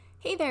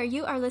Hey there,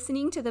 you are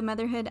listening to the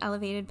Motherhood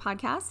Elevated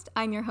podcast.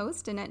 I'm your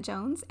host, Annette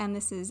Jones, and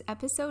this is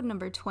episode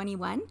number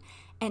 21,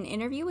 an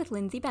interview with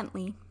Lindsey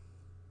Bentley.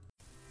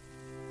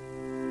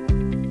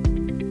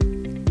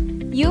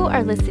 You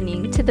are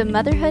listening to the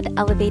Motherhood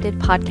Elevated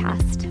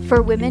podcast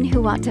for women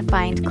who want to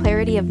find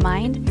clarity of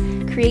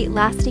mind, create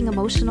lasting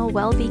emotional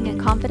well-being and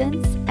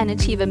confidence, and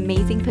achieve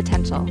amazing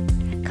potential.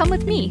 Come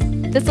with me.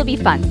 This will be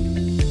fun.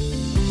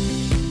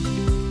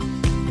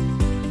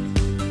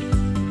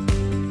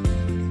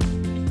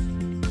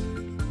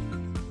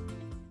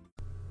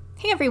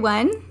 Hey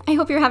everyone, I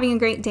hope you're having a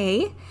great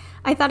day.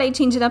 I thought I'd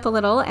change it up a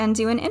little and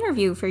do an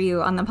interview for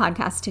you on the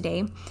podcast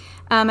today.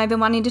 I've been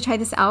wanting to try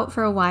this out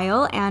for a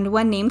while, and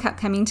one name kept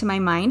coming to my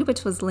mind,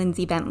 which was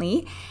Lindsey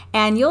Bentley.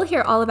 And you'll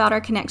hear all about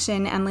our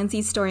connection and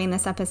Lindsey's story in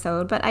this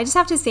episode, but I just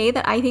have to say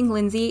that I think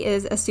Lindsey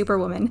is a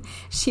superwoman.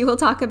 She will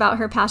talk about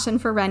her passion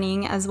for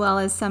running, as well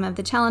as some of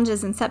the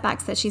challenges and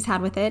setbacks that she's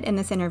had with it in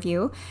this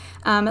interview.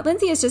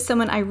 Lindsey is just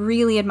someone I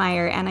really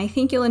admire, and I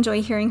think you'll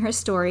enjoy hearing her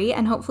story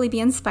and hopefully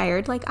be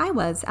inspired like I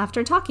was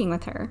after talking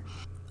with her.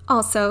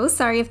 Also,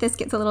 sorry if this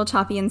gets a little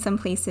choppy in some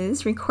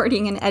places.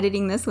 Recording and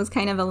editing this was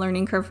kind of a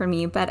learning curve for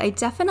me, but I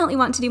definitely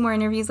want to do more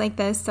interviews like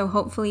this, so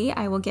hopefully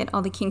I will get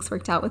all the kinks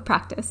worked out with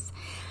practice.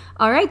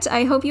 All right,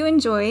 I hope you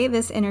enjoy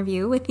this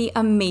interview with the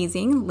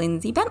amazing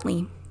Lindsey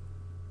Bentley.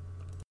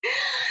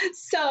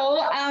 So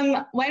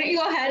why don't you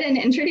go ahead and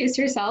introduce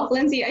yourself?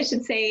 Lindsey, I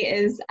should say,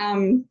 is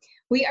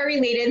we are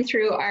related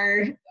through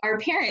our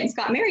parents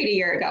got married a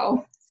year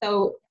ago.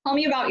 So tell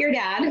me about your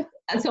dad.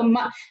 So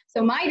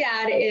my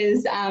dad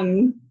is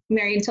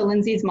married to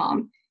Lindsey's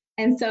mom.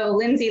 And so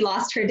Lindsey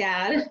lost her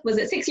dad. Was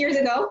it 6 years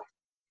ago?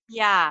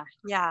 Yeah.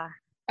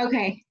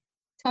 Okay.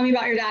 Tell me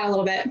about your dad a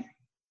little bit.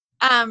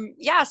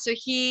 So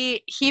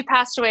he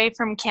passed away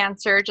from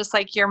cancer just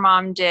like your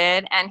mom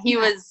did. And he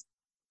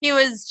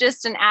was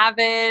just an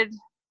avid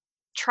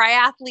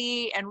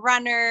triathlete and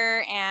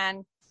runner,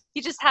 and he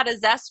just had a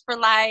zest for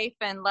life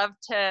and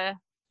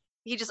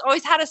he just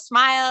always had a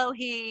smile.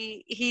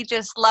 He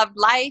just loved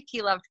life.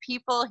 He loved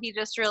people. He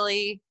just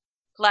really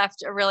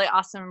left a really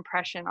awesome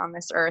impression on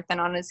this earth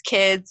and on his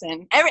kids,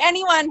 and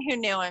anyone who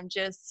knew him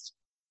just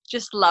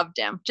loved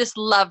him, just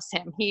loves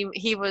him.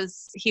 He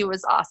was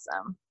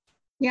awesome.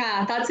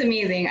 Yeah, that's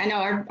amazing. I know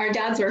our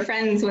dads were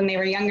friends when they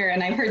were younger,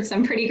 and I've heard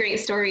some pretty great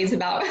stories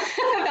about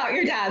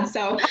your dad.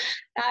 So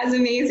that is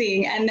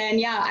amazing. And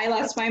then, I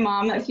lost my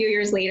mom a few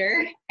years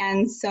later.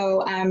 And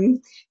so,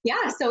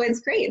 so it's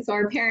great. So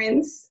our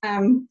parents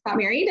got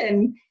married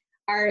and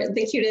are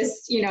the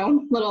cutest,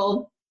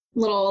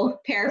 little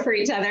pair for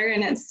each other.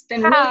 And it's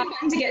been really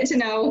fun to get to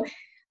know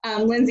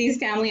Lindsey's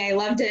family. I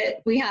loved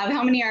it. We have,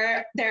 how many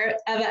are there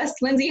of us?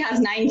 Lindsey has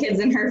 9 kids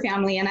in her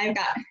family, and I've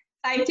got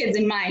 5 kids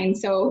in mine.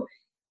 So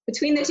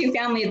between the two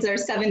families,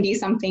 there's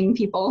 70-something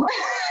people.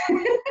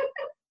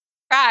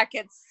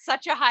 It's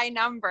such a high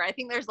number. I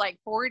think there's like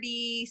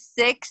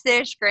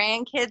 46-ish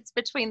grandkids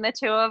between the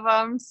two of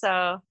them.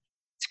 So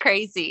it's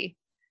crazy.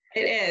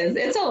 It is.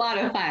 It's a lot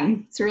of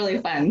fun. It's really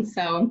fun.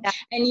 So,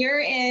 And you're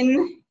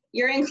in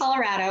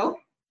Colorado,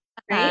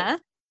 right?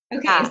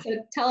 Okay.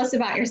 So tell us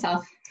about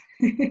yourself.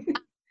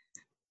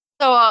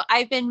 So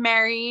I've been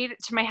married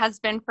to my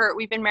husband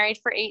we've been married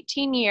for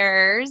 18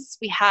 years.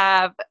 We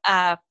have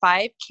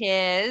 5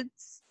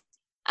 kids.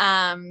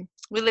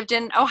 We lived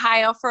in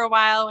Ohio for a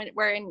while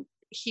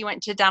he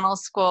went to dental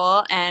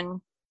school,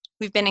 and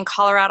we've been in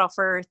Colorado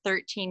for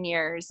 13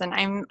 years. And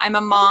I'm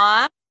a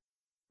mom,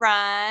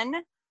 run.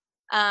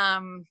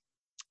 Apparently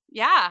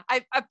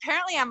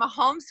I'm a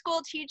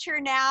homeschool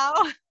teacher now.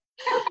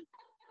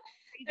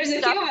 There's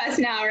a few of us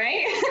now,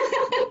 right?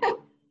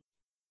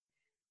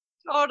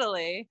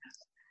 Totally.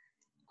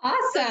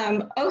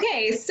 Awesome.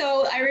 Okay.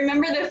 So I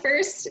remember the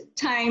first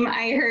time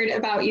I heard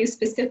about you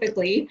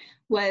specifically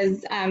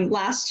was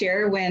last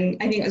year, when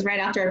I think it was right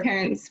after our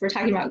parents were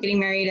talking about getting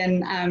married,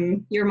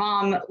 and your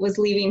mom was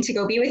leaving to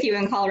go be with you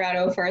in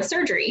Colorado for a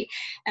surgery.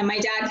 And my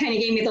dad kind of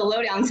gave me the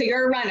lowdown. So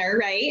you're a runner,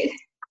 right?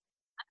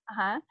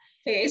 Uh-huh.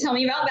 Okay. Tell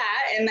me about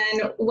that. And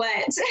then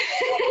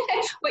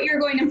what you're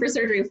going in for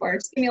surgery for.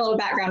 Just give me a little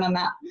background on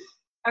that.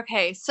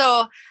 Okay.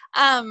 So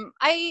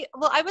I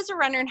was a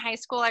runner in high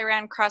school. I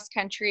ran cross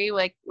country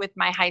with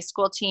my high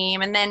school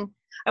team. And then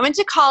I went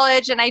to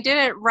college, and I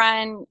didn't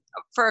run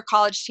for a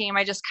college team.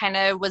 I just kind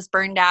of was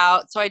burned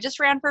out. So I just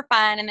ran for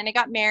fun. And then I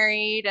got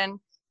married. And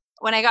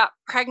when I got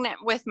pregnant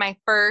with my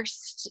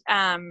first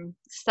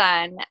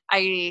son,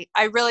 I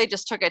really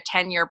just took a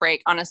 10-year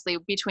break, honestly,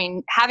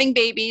 between having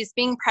babies,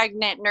 being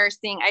pregnant,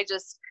 nursing. I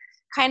just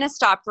kind of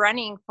stopped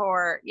running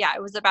for,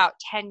 it was about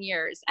 10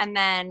 years. And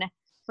then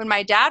when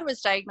my dad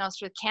was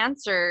diagnosed with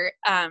cancer,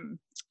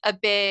 a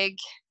big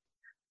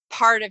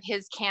part of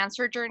his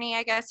cancer journey,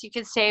 I guess you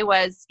could say,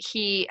 was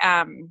he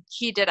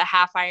did a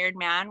half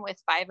Ironman with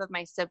 5 of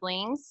my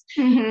siblings,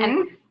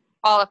 and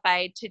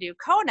qualified to do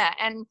Kona.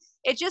 And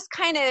it just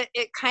kind of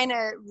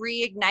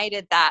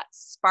reignited that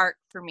spark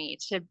for me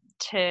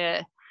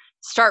to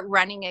start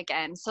running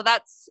again. So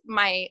that's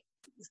my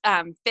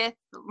 5th,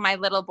 my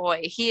little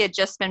boy. He had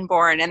just been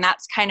born, and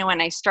that's kind of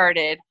when I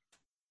started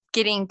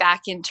getting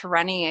back into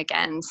running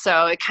again.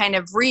 So it kind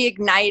of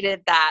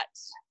reignited that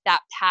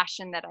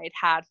passion that I'd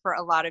had for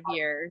a lot of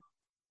years.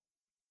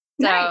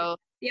 So nice.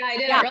 Yeah, I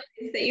didn't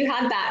realize that you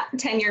had that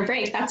 10-year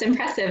break. That's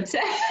impressive to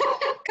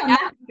come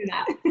back to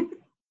that.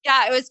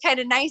 Yeah, it was kind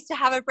of nice to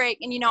have a break.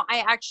 And,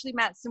 I actually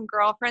met some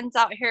girlfriends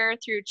out here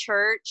through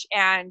church.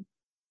 And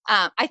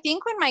I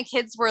think when my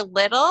kids were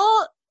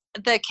little,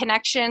 the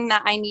connection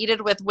that I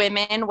needed with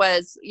women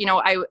was,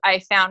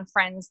 I found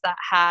friends that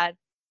had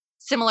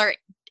similar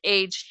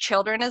age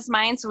children as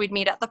mine. So we'd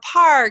meet at the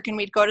park and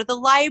we'd go to the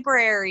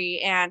library,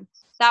 and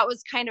that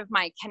was kind of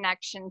my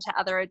connection to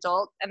other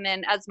adults. And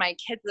then as my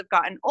kids have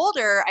gotten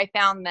older, I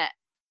found that,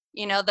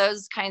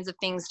 those kinds of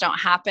things don't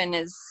happen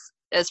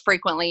as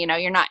frequently.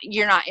 You're not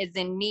as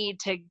in need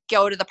to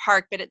go to the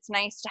park, but it's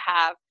nice to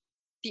have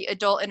the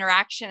adult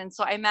interaction. And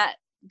so I met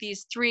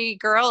these 3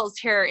 girls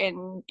here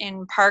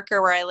in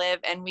Parker where I live,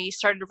 and we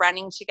started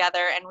running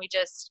together, and we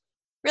just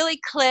really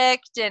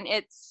clicked. And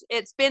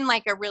it's been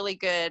like a really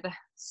good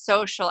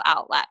social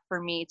outlet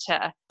for me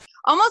to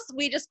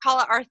we just call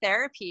it our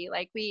therapy.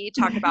 Like, we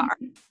talk about our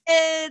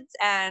kids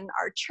and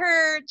our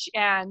church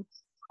and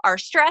our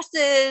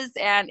stresses,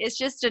 and it's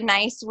just a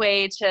nice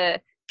way to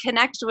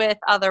connect with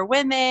other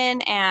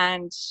women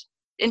and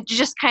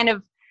just kind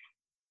of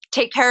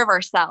take care of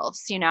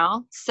ourselves,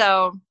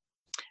 So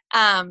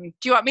do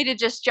you want me to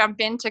just jump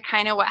into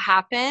kind of what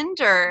happened,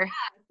 or?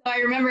 So I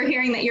remember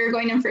hearing that you were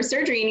going in for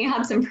surgery and you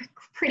had some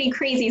pretty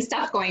crazy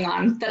stuff going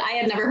on that I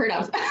had never heard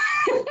of.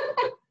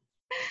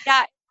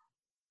 Yeah,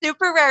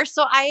 super rare.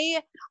 So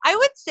I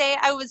would say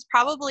I was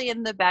probably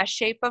in the best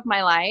shape of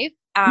my life.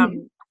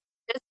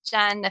 Just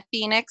done the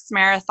Phoenix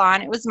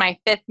Marathon. It was my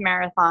 5th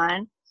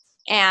marathon,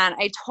 and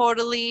I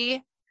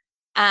totally,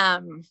 I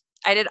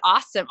did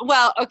awesome.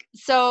 Well, okay,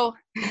 so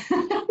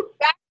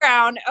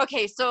background.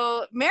 Okay,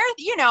 so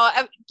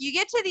you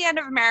get to the end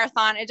of a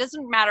marathon. It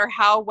doesn't matter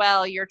how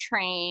well you're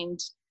trained.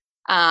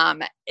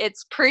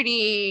 It's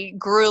pretty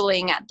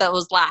grueling at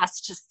those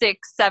last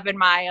 6-7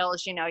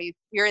 miles.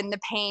 You're in the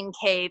pain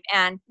cave.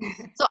 And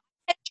so I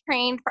had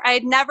trained I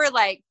had never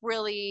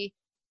really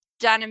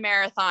done a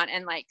marathon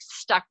and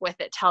stuck with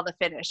it till the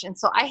finish. And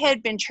so I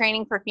had been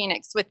training for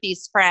Phoenix with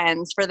these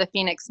friends for the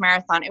Phoenix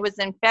Marathon. It was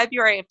in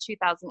February of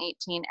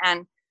 2018.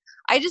 And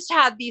I just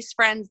had these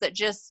friends that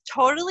just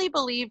totally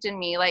believed in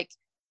me.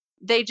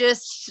 They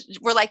just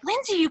were like,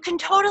 Lindsey, you can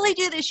totally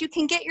do this. You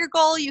can get your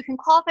goal. You can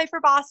qualify for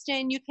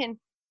Boston. You can,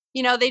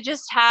 they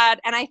just had,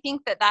 and I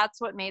think that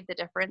that's what made the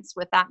difference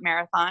with that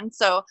marathon.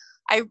 So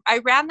I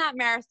ran that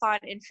marathon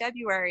in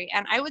February,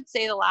 and I would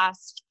say the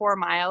last 4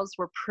 miles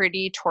were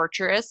pretty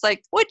torturous,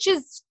 which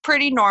is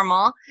pretty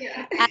normal.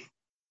 Yeah. At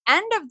the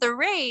end of the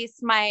race,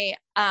 my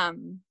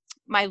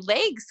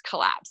legs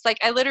collapsed.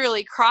 I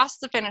literally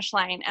crossed the finish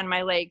line and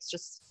my legs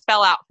just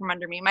fell out from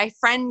under me. My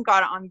friend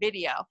got it on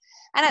video.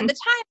 And at the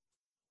time,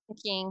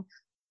 thinking,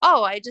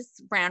 I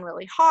just ran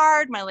really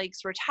hard. My legs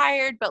were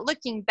tired. But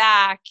looking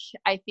back,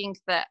 I think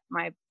that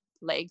my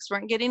legs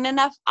weren't getting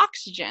enough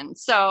oxygen.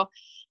 So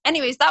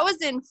anyways, that was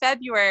in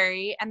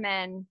February. And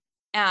then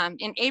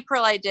in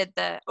April, I did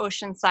the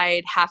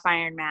Oceanside Half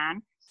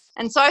Ironman.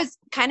 And so I was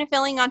kind of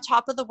feeling on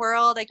top of the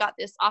world. I got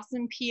this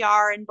awesome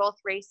PR in both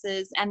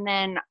races. And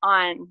then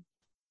on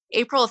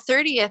April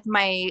 30th,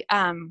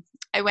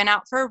 I went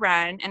out for a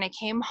run and I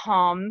came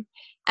home.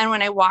 And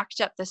when I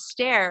walked up the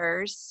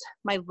stairs,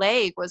 my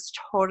leg was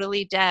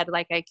totally dead.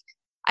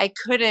 I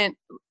couldn't,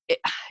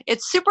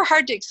 it's super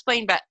hard to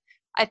explain, but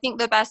I think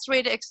the best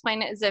way to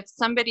explain it is if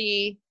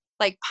somebody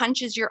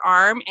punches your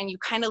arm and you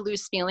kind of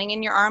lose feeling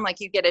in your arm,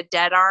 you get a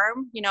dead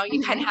arm, you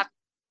kind of have to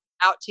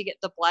out to get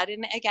the blood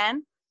in it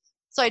again.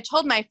 So I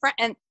told my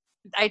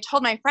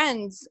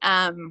friends,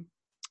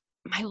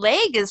 my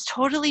leg is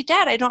totally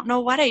dead. I don't know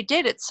what I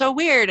did. It's so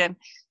weird. And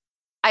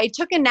I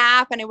took a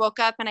nap and I woke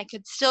up and I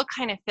could still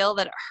kind of feel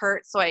that it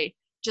hurt. So I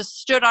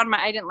just stood on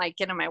I didn't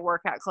get in my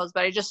workout clothes,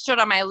 but I just stood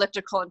on my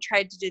elliptical and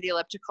tried to do the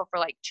elliptical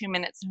for 2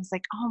 minutes. And I was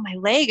like, oh, my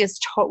leg is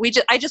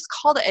I just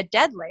called it a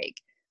dead leg.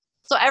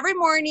 So every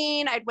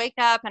morning I'd wake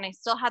up and I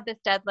still had this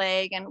dead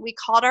leg, and we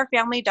called our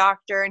family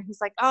doctor and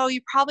he's like, oh,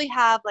 you probably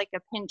have a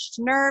pinched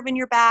nerve in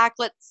your back.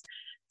 Let's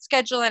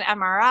schedule an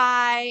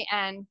MRI.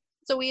 And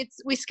so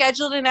we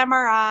scheduled an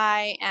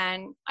MRI,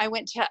 and I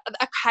went to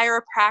a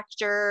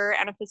chiropractor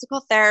and a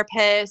physical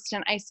therapist,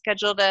 and I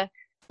scheduled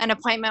an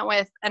appointment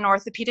with an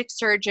orthopedic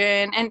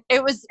surgeon. And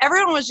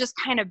everyone was just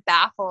kind of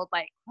baffled,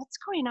 what's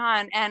going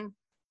on? And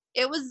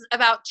it was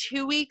about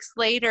 2 weeks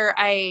later,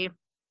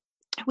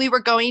 we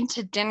were going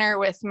to dinner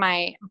with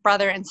my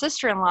brother and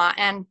sister-in-law,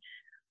 and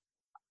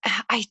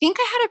I think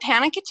I had a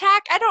panic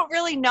attack. I don't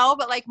really know,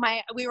 but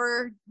we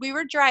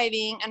were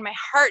driving and my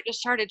heart just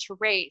started to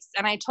race.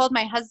 And I told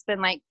my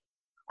husband,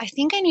 I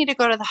think I need to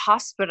go to the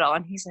hospital.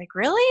 And he's like,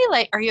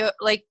 really? Are you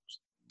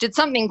did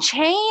something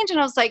change? And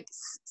I was like,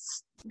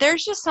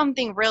 there's just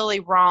something really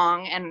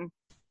wrong. And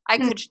I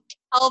could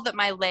tell that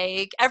my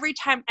leg, every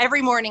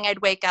morning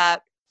I'd wake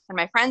up and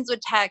my friends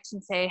would text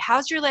and say,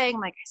 how's your leg? I'm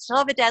like, I still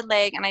have a dead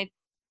leg. And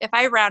if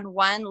I ran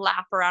one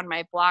lap around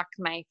my block,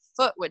 my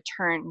foot would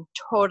turn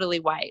totally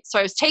white. So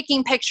I was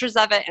taking pictures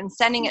of it and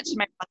sending it to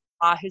my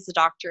brother-in-law, who's a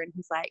doctor, and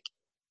he's like,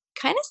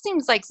 kind of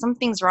seems like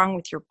something's wrong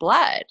with your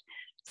blood.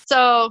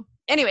 So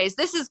anyways,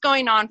 this is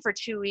going on for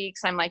 2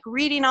 weeks. I'm like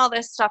reading all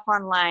this stuff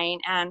online,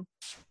 and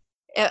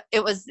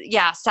it was,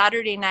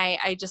 Saturday night,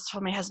 I just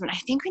told my husband, I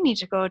think we need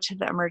to go to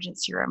the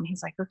emergency room.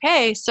 He's like,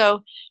 okay.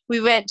 So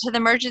we went to the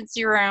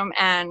emergency room,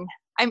 and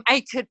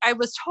I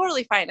was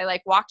totally fine. I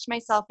like walked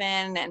myself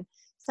in and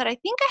said, I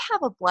think I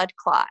have a blood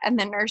clot. And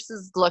the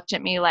nurses looked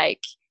at me like,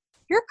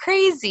 you're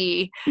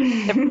crazy.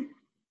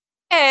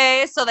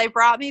 Okay. So they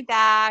brought me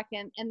back.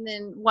 And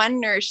then one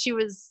nurse,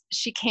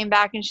 she came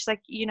back and she's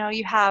like,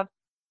 you have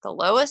the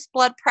lowest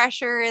blood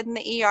pressure in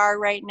the ER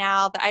right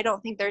now. That I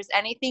don't think there's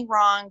anything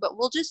wrong, but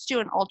we'll just do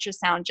an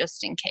ultrasound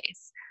just in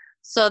case.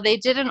 So they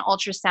did an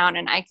ultrasound,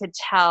 and I could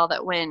tell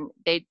that when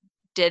they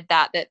did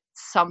that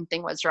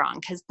something was wrong,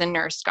 because the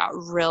nurse got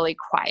really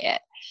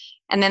quiet.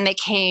 And then they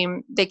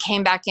came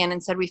back in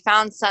and said, we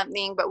found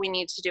something, but we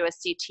need to do a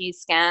CT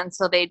scan.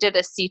 So they did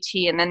a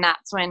CT, and then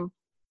that's when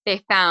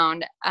they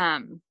found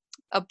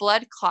a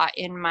blood clot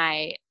in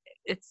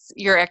it's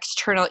your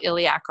external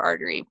iliac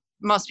artery.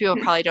 Most people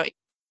probably don't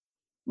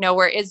know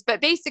where it is,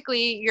 but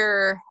basically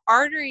your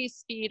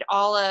arteries feed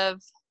all of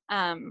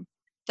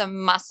the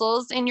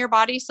muscles in your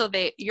body. So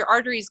your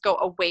arteries go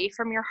away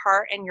from your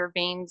heart and your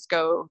veins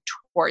go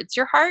towards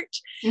your heart.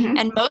 Mm-hmm.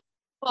 And most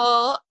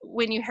people,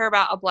 when you hear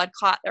about a blood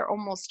clot, they're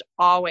almost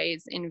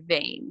always in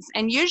veins.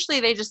 And usually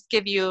they just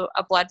give you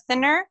a blood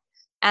thinner,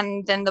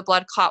 and then the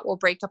blood clot will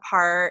break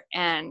apart,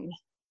 and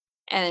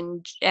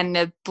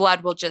the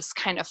blood will just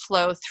kind of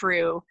flow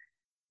through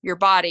your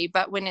body.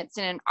 But when it's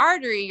in an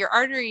artery, your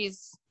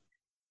arteries,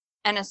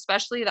 and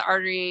especially the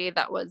artery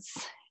that was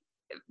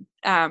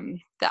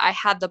that I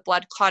had the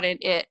blood clot in,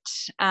 it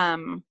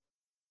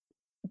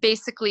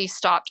basically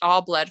stopped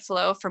all blood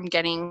flow from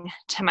getting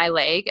to my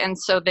leg. And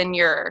so then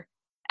you're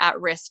at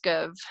risk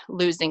of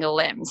losing a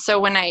limb. So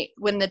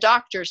when the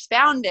doctors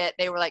found it,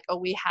 they were like, oh,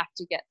 we have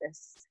to get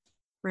this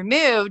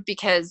removed,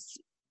 because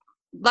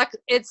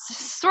it's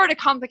sort of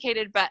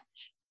complicated, but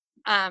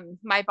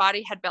my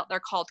body had built, they're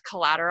called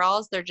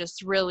collaterals. They're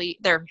just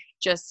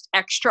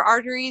extra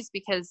arteries,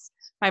 because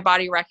my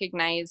body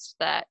recognized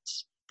that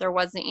there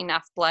wasn't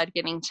enough blood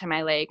getting to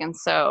my leg. And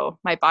so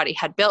my body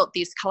had built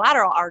these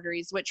collateral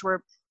arteries, which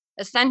were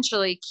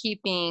essentially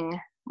keeping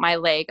my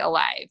leg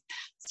alive.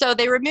 So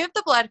they removed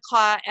the blood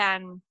clot,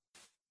 and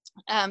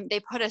they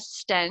put a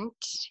stent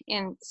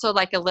in, so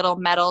like a little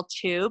metal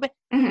tube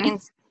in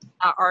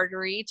the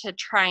artery to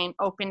try and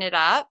open it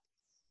up.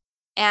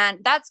 And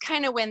that's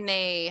kind of when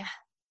they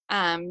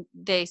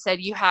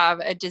said you have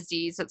a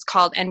disease. It's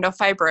called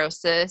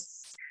endofibrosis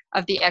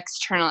of the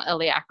external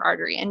iliac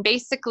artery. And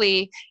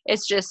basically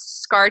it's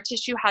just scar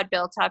tissue had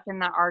built up in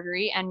the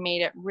artery and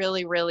made it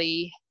really,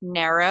 really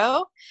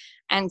narrow.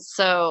 And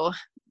so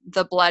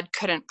the blood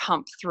couldn't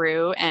pump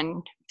through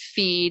and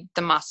feed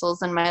the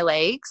muscles in my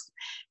legs.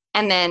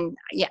 And then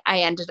I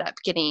ended up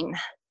getting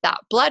that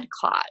blood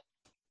clot.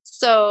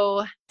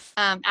 So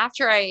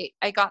after I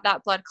got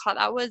that blood clot,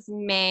 that was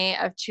May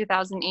of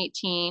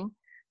 2018.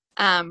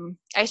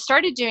 I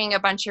started doing a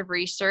bunch of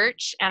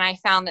research, and I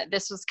found that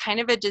this was kind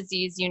of a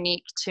disease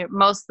unique to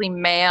mostly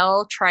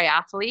male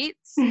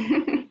triathletes.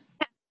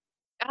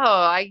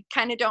 I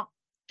kind of don't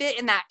fit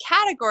in that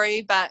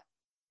category, but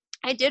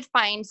I did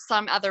find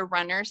some other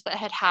runners that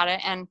had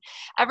it, and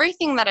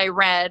everything that I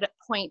read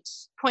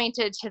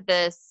pointed to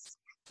this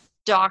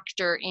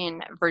doctor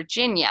in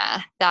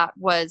Virginia that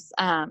was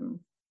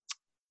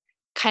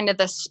kind of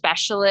the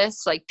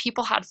specialist. Like,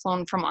 people had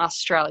flown from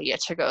Australia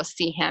to go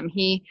see him.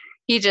 He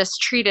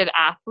just treated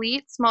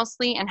athletes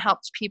mostly and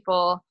helped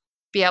people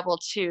be able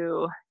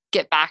to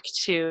get back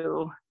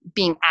to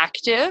being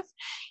active.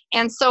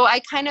 And so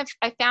I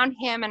found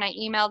him, and I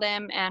emailed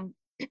him, and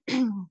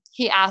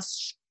he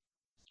asked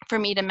for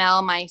me to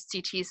mail my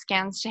CT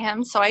scans to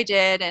him. So I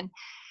did. And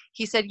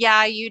he said,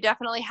 yeah, you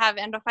definitely have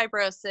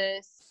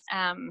endofibrosis.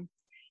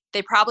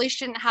 They probably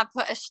shouldn't have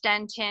put a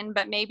stent in,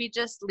 but maybe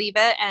just leave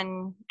it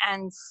and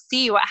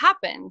see what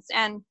happens.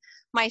 And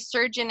my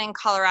surgeon in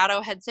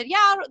Colorado had said,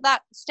 yeah,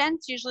 that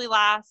stents usually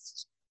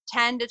last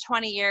 10 to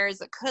 20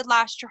 years. It could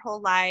last your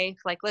whole life.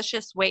 Like, let's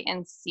just wait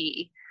and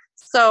see.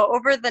 So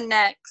over the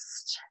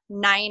next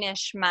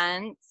 9-ish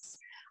months,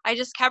 I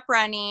just kept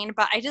running,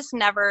 but I just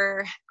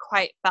never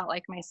quite felt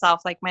like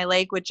myself. Like, my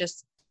leg would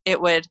just, if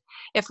I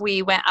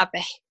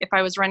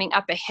was running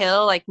up a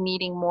hill, like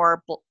needing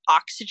more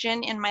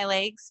oxygen in my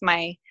legs,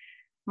 my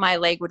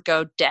leg would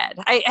go dead.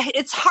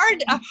 It's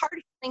hard, a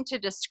hard thing to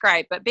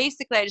describe, but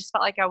basically I just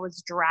felt like I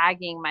was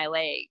dragging my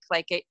leg.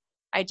 Like,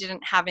 I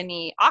didn't have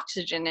any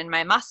oxygen in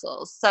my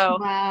muscles. So,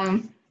 wow.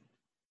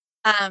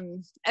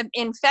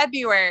 In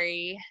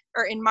February,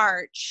 or in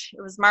March,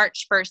 it was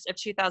March 1st of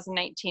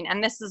 2019.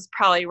 And this is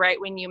probably right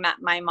when you met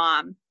my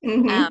mom.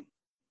 Mm-hmm.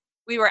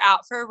 We were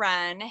out for a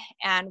run,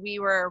 and we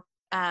were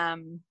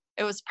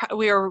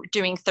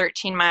doing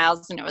 13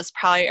 miles, and it was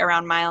probably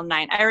around mile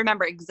 9. I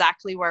remember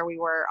exactly where we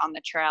were on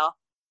the trail.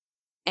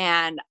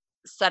 And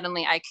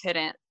suddenly I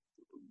couldn't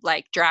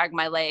like drag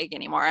my leg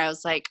anymore. I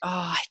was like,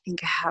 oh,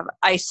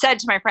 I said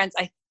to my friends,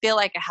 I feel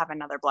like I have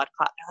another blood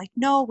clot. They're like,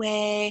 no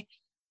way.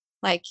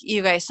 Like,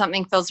 you guys,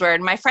 something feels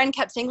weird. My friend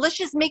kept saying, let's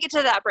just make it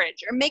to that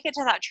bridge or make it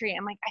to that tree.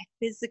 I'm like, I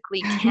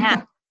physically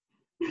can't.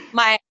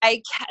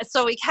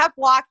 So we kept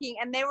walking,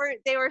 and we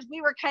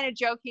were kind of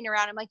joking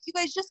around. I'm like, you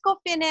guys just go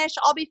finish.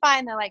 I'll be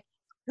fine. They're like,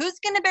 who's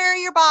going to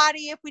bury your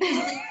body if we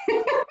just leave?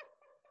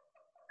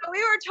 So we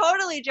were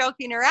totally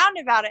joking around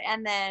about it.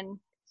 And then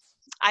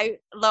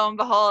lo and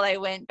behold, I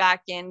went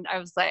back in. I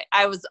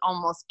was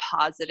almost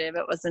positive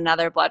it was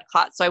another blood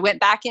clot. So I went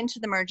back into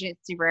the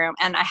emergency room,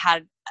 and I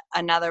had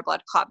another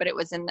blood clot, but it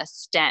was in the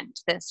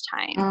stent this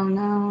time. Oh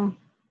no.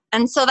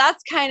 And so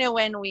that's kind of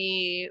when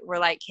we were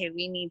like, hey,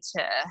 we need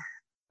to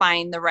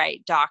find the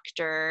right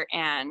doctor.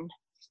 And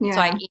so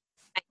I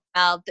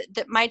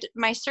emailed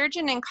my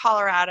surgeon in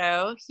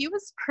Colorado. He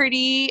was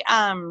pretty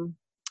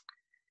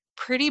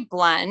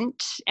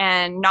blunt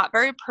and not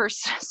very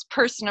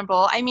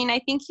personable. I mean, I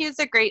think he was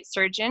a great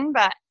surgeon,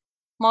 but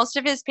most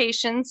of his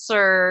patients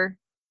are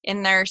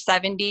in their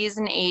 70s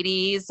and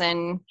 80s,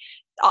 and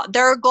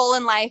their goal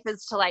in life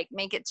is to like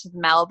make it to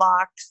the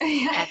mailbox.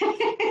 And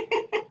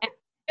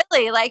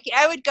really, like,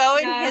 I would go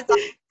in his,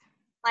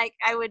 like,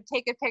 I would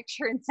take a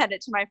picture and send it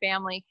to my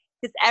family,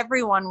 because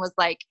everyone was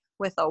like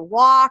with a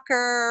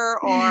walker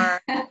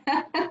or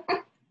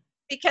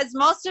because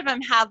most of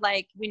them had,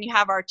 like, when you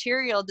have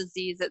arterial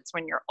disease, it's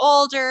when you're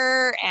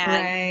older.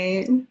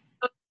 And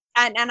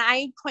and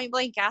I point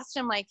blank asked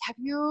him, like, have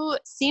you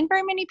seen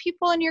very many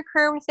people in your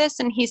career with this?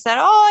 And he said,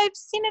 oh, I've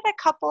seen it a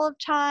couple of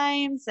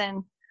times.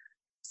 And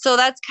so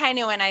that's kind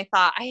of when I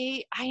thought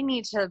I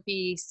need to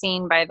be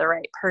seen by the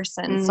right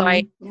person. Mm-hmm. So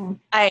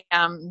I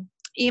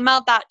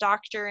emailed that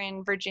doctor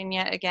in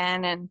Virginia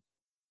again and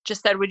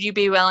just said, would you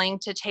be willing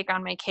to take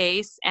on my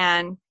case?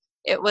 And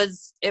it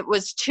was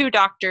two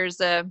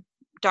doctors,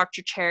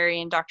 Dr.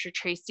 Cherry and Dr.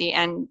 Tracy,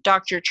 and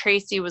Dr.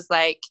 Tracy was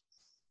like,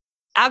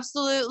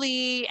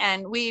 absolutely.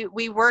 And we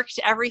worked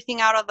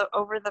everything out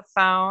over the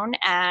phone,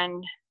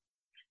 and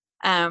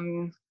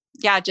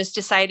just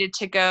decided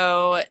to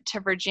go to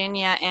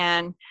Virginia.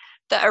 And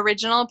the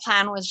original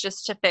plan was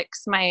just to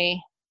fix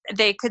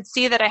they could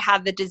see that I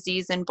had the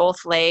disease in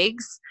both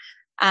legs.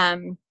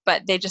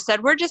 But they just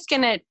said, we're just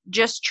going to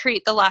just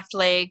treat the left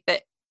leg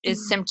that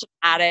is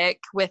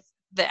symptomatic with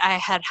I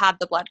had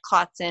the blood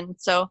clots in.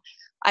 So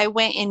I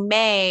went in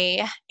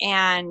May,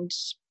 and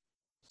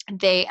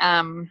they,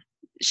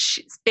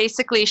 she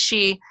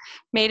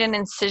made an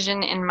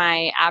incision in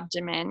my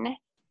abdomen,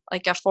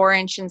 like a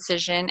 4-inch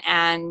incision,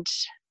 and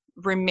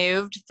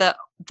removed the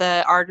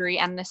artery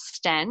and the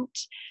stent,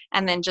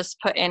 and then just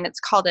put in, it's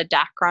called a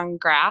Dacron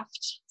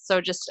graft.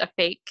 So just a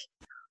fake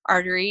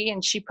artery.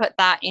 And she put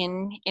that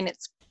in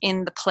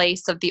the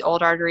place of the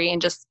old artery and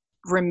just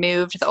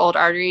removed the old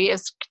artery.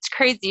 It's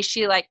crazy.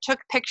 She like took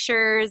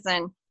pictures,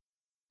 and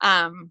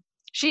I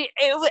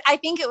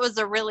think it was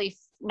a really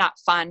not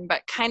fun,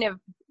 but kind of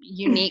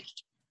unique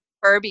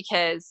for her,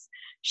 because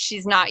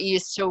she's not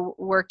used to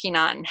working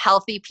on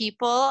healthy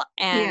people.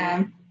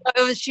 And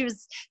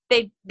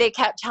they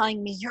kept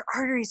telling me, your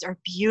arteries are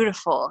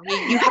beautiful.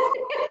 You have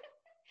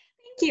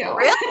Thank you.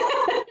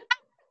 Really?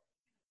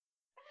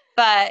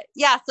 But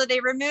yeah, so they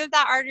removed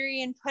that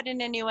artery and put in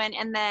a new one.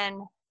 And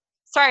then,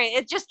 sorry,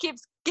 it just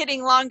keeps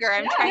getting longer.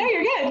 I'm trying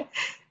you're good.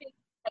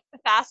 The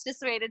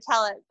fastest way to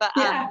tell it. But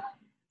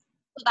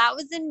so that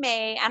was in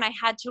May, and I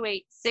had to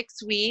wait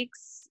 6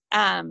 weeks.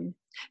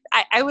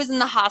 I was in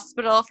the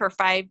hospital for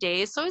 5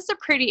 days. So it was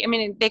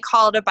they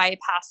call it a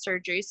bypass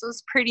surgery. So it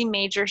was pretty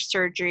major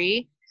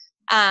surgery.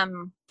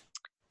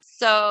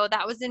 So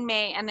that was in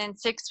May. And then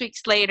 6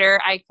 weeks later,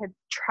 I could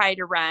try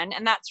to run.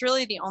 And that's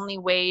really the only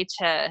way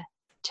to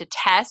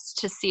test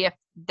to see if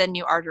the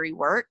new artery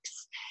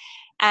works.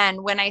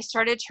 And when I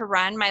started to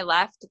run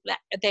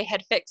they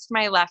had fixed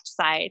my left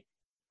side.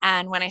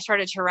 And when I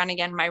started to run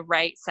again, my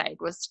right side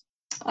was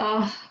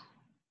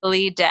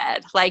really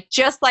dead. Like,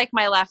 just like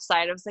my left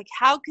side. I was like,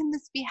 how can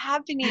this be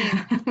happening?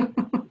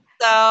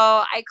 So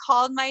I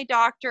called my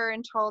doctor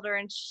and told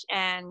her,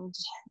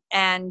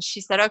 and she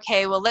said,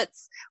 okay, well,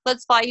 let's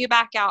fly you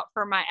back out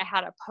I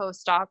had a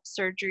post-op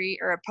surgery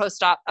or a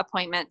post-op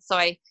appointment. So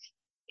I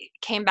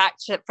came back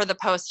for the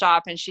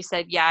post-op, and she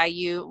said, yeah,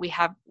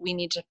 we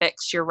need to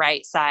fix your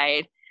right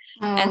side.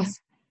 And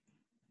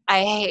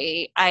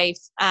I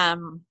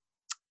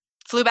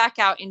flew back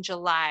out in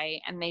July,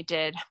 and they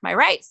did my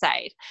right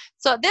side.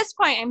 So at this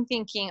point, I'm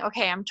thinking,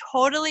 okay, I'm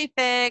totally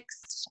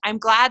fixed. I'm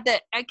glad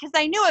because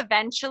I knew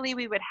eventually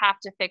we would have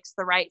to fix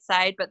the right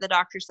side, but the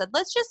doctor said,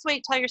 let's just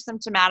wait till you're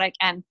symptomatic.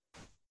 And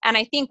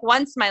I think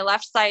once my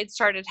left side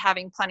started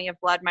having plenty of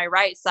blood, my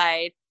right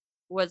side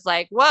was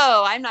like,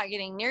 whoa, I'm not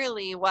getting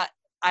nearly what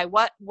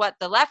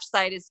the left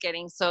side is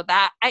getting. So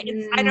that I don't,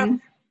 the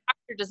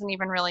doctor doesn't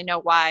even really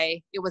know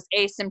why it was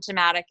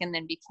asymptomatic and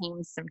then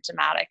became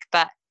symptomatic.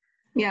 But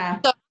yeah.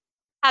 So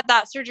I had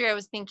that surgery. I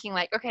was thinking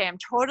like, okay, I'm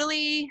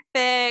totally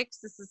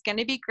fixed. This is going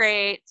to be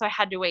great. So I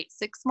had to wait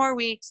 6 more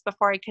weeks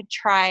before I could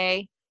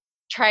try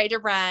to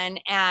run.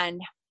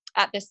 And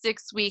at the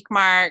 6-week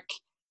mark,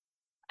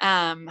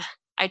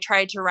 I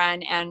tried to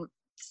run, and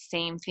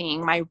same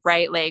thing. My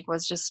right leg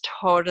was just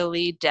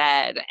totally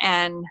dead.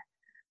 And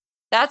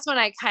that's when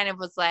I kind of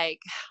was like,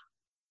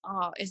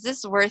 oh, is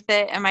this worth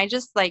it? Am I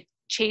just like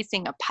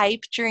chasing a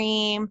pipe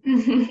dream?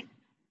 Mhm.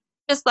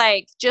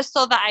 Just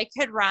so that I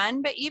could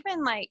run. But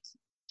even like,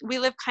 we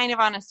live kind of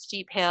on a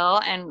steep hill,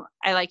 and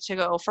I like to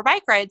go for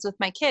bike rides with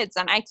my kids,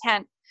 and I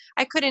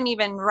couldn't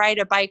even ride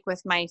a bike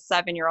with my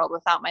 7-year-old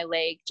without my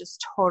leg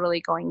just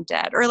totally going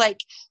dead. Or like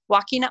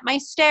walking up my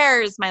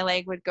stairs, my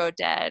leg would go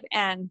dead.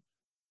 And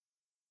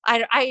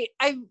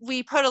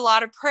we put a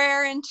lot of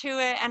prayer into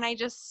it. And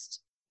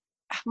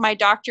my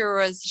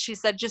doctor she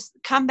said, just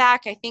come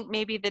back. I think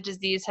maybe the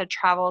disease had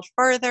traveled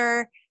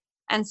further.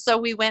 And so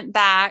we went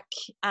back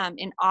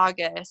in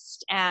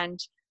August. And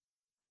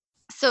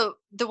so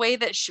the way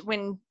that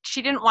when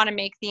she didn't want to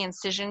make the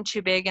incision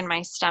too big in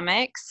my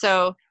stomach.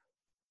 So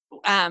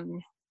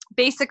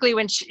basically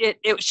when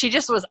she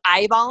just was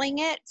eyeballing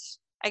it,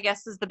 I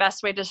guess is the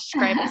best way to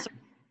describe it. So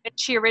when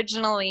she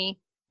originally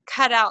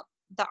cut out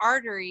the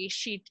artery,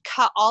 she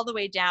cut all the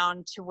way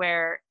down to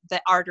where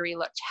the artery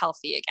looked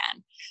healthy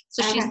again.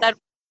 So she said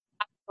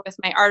with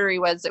my artery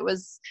it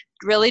was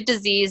really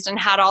diseased and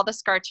had all the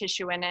scar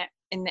tissue in it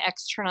in the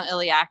external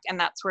iliac. And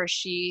that's where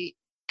she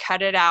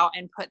cut it out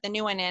and put the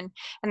new one in.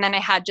 And then I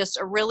had just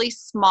a really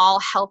small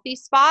healthy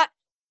spot.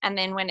 And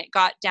then when it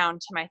got down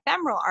to my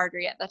femoral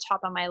artery at the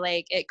top of my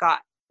leg,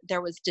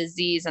 there was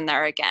disease in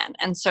there again.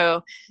 And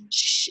so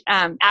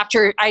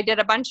after I did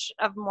a bunch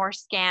of more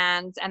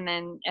scans, and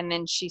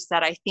then she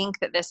said, I think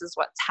that this is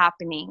what's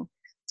happening.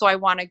 So I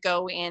want to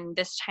go in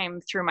this time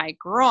through my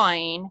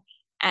groin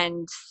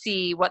and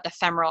see what the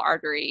femoral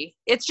artery,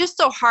 it's just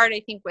so hard,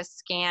 I think, with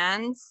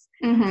scans.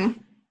 Mm-hmm.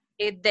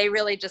 They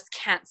really just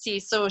can't see.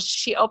 So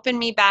she opened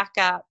me back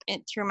up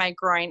through my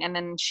groin, and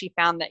then she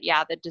found that,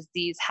 the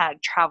disease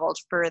had traveled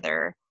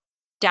further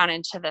down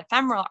into the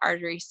femoral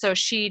artery. So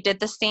she did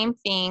the same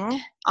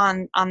thing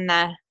on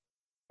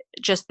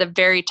just the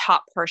very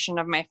top portion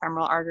of my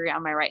femoral artery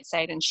on my right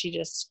side. And she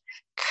just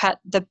cut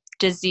the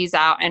disease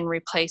out and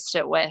replaced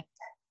it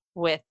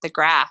with the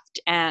graft.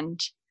 And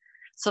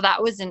so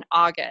that was in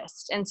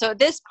August. And so at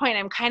this point,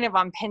 I'm kind of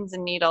on pins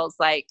and needles,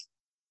 like,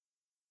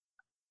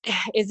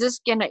 is this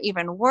going to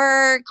even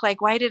work?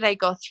 Like, why did I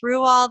go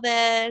through all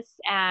this?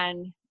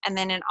 And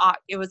then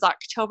it was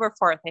October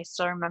 4th. I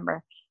still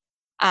remember.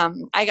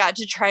 I got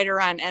to try to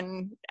run.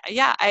 And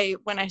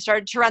when I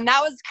started to run,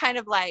 that was kind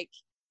of like,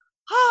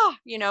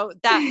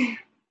 that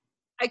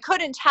I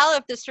couldn't tell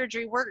if the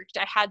surgery worked.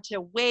 I had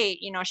to wait.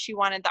 She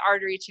wanted the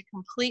artery to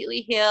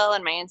completely heal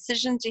and my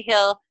incision to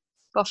heal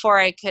before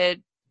I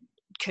could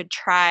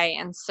try.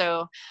 And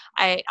so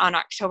on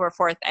October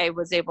 4th, I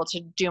was able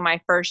to do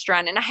my first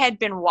run, and I had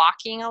been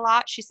walking a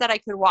lot. She said I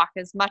could walk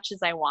as much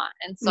as I want.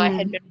 And so I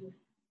had been,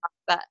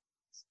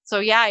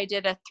 I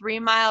did a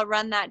 3-mile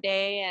run that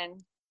day, and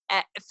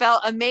it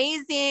felt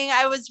amazing.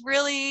 I was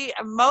really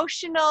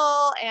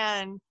emotional,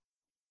 and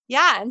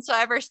so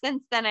ever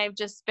since then, I've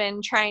just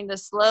been trying to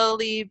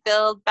slowly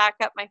build back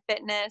up my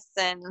fitness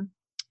and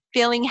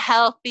feeling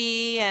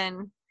healthy.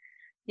 And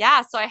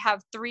so I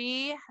have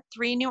three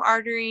new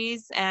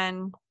arteries,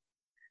 and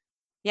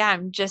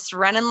I'm just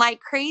running like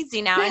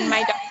crazy now. And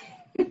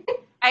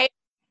I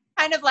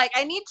kind of like,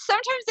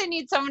 sometimes I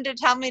need someone to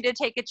tell me to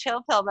take a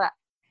chill pill, but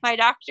my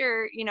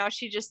doctor,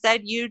 she just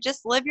said, you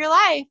just live your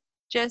life,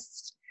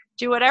 just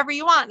do whatever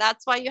you want.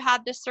 That's why you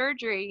had the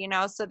surgery,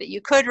 so that you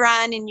could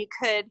run and you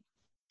could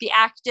be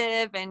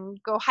active and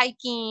go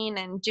hiking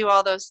and do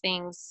all those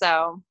things.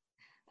 So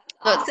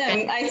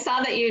awesome. I saw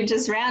that you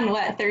just ran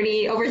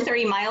over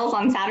 30 miles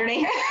on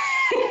Saturday.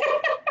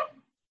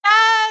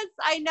 Yes,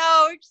 I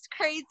know. It's just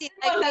crazy.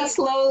 That's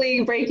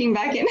slowly breaking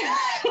back in.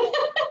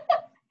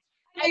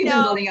 I've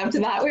been building up to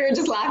that. We were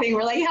just laughing.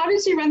 We're like, how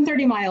did she run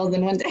 30 miles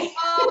in one day?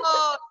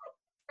 Oh,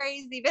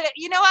 crazy. But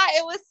you know what?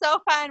 It was so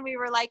fun. We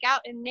were like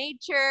out in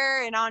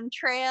nature and on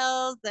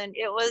trails, and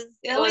it was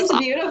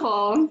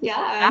beautiful.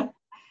 Yeah.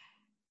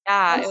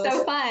 Yeah, it was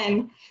so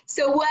fun.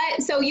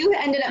 So you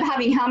ended up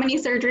having how many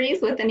surgeries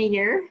within a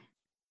year?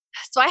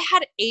 So I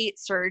had 8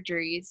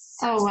 surgeries.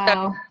 Oh,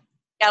 wow.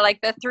 So,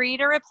 like the 3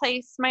 to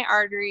replace my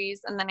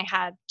arteries, and then I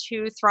had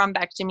 2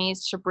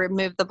 thrombectomies to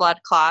remove the blood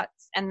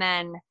clots, and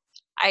then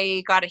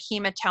I got a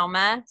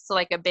hematoma, so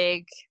like a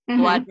big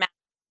blood mass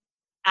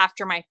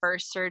after my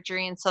first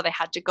surgery, and so they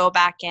had to go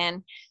back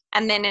in.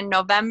 And then in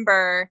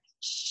November,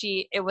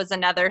 it was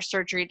another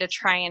surgery to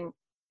try and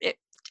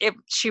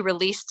she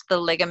released the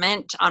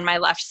ligament on my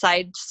left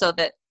side so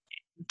that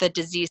the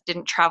disease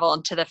didn't travel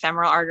into the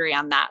femoral artery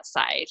on that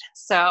side.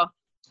 So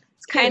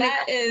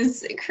that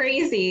is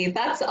crazy.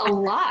 That's a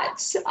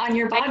lot on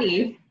your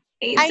body.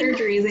 8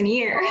 surgeries in a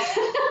year.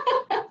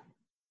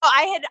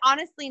 I had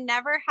honestly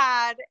never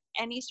had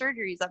any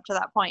surgeries up to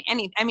that point.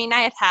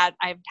 I've had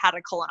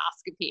a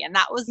colonoscopy, and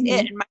that was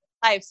it in my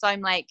life. So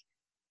I'm like,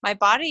 my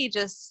body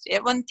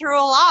it went through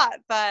a lot,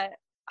 but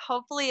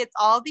hopefully it's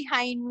all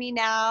behind me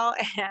now.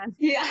 And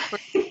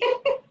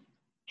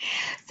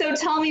So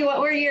tell me,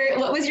 what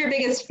was your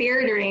biggest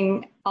fear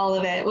during all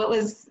of it? What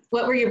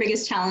were your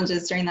biggest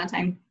challenges during that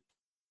time?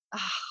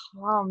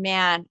 Oh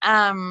man.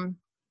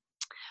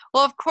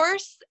 Well, of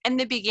course, in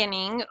the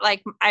beginning,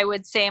 like I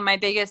would say my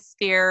biggest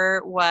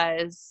fear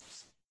was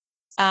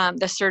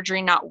the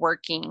surgery not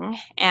working.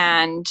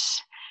 And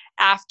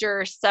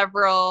after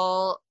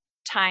several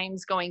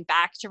times going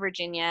back to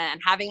Virginia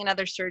and having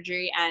another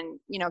surgery and,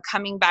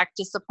 coming back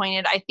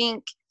disappointed, I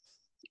think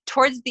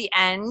towards the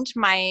end,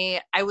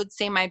 I would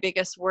say my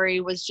biggest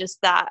worry was just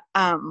that,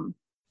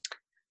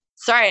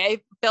 sorry,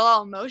 I feel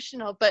all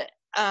emotional, but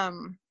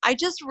I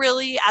just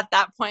really, at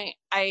that point,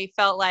 I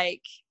felt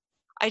like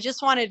I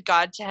just wanted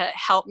God to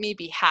help me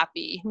be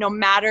happy, no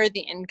matter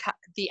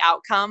the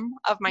outcome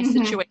of my Mm-hmm.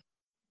 situation.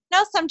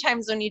 Now,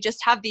 sometimes when you just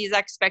have these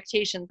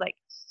expectations, like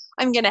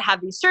I'm going to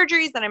have these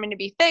surgeries and I'm going to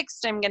be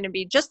fixed, I'm going to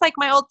be just like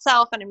my old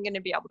self and I'm going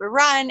to be able to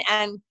run.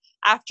 And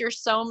after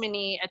so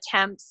many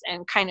attempts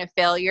and kind of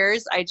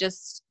failures, I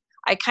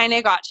kind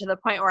of got to the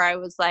point where I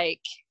was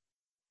like,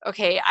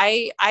 okay,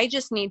 I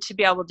just need to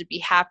be able to be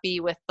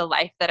happy with the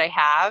life that I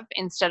have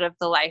instead of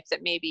the life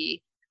that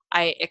maybe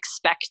I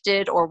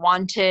expected or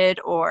wanted.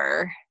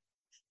 Or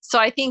so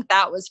I think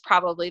that was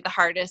probably the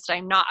hardest.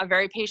 I'm not a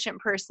very patient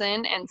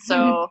person. And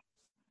so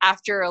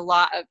after a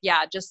lot of,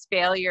 just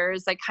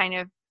failures,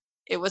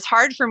 it was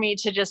hard for me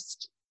to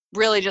just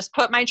really just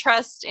put my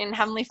trust in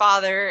Heavenly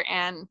Father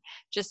and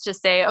just to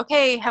say,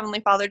 okay, Heavenly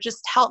Father,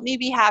 just help me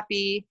be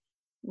happy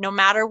no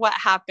matter what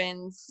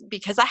happens,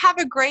 because I have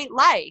a great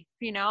life,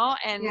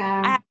 and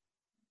Yeah. I'm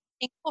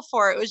thankful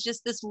for it. It was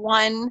just this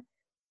one,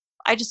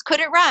 I just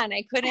couldn't run.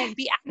 I couldn't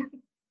be,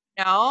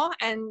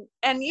 and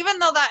even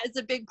though that is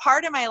a big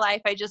part of my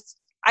life, I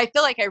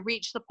feel like I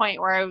reached the point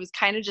where I was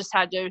kind of just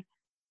had to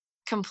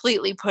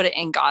completely put it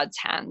in God's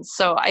hands.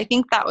 So I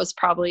think that was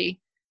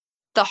probably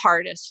the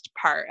hardest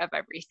part of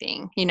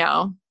everything,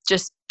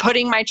 just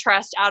putting my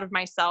trust out of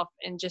myself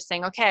and just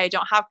saying, okay, I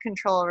don't have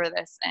control over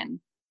this and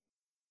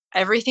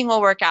everything will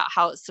work out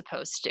how it's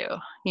supposed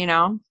to.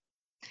 Yeah,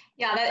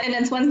 and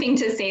it's one thing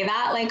to say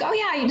that, like, oh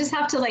yeah, you just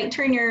have to like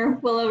turn your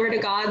will over to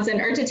God's,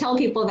 or to tell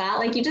people that,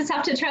 like, you just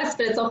have to trust.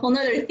 But it's a whole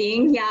nother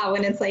thing, yeah,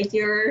 when it's like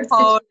your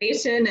Oh,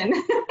 situation and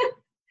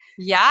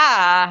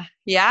yeah.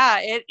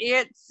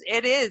 It's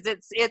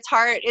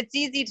hard. It's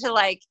easy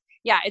to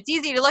it's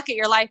easy to look at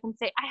your life and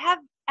say, I have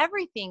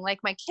everything.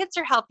 Like my kids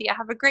are healthy. I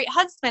have a great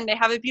husband. I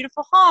have a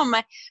beautiful home.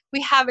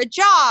 We have a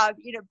job,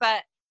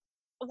 but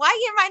why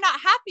am I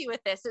not happy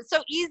with this? It's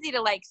so easy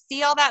to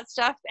see all that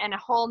stuff and a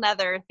whole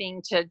nother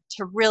thing to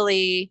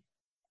really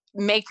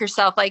make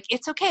yourself like,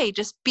 it's okay.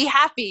 Just be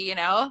happy.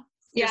 Just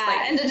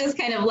yeah, and to just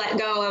kind of let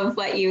go of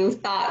what you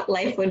thought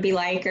life would be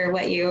like, or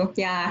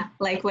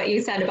like what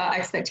you said about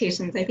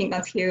expectations. I think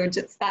that's huge.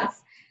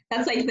 That's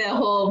like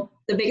the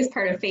biggest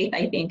part of faith,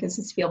 I think, is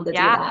just to be able to do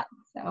yeah, that.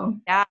 So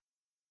yeah.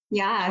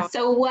 yeah.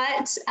 So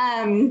what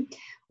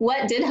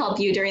did help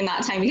you during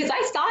that time? Because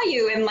I saw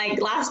you in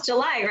like last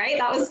July, right?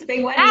 That was the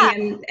big Yeah.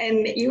 wedding,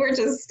 and you were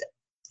just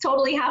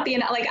totally happy,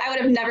 and like I would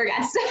have never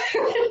guessed. I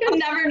would have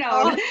never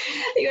known Oh,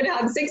 you had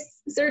had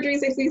surgery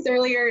 6 weeks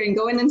earlier and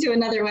going into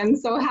another one.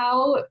 So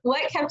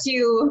what kept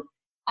you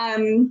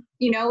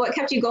what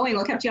kept you going?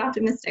 What kept you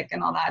optimistic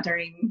and all that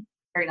during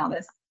all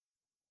this?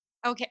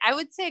 okay. I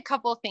would say a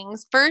couple of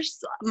things.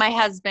 First, my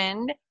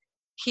husband,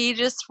 he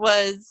just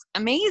was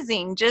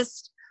amazing.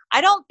 I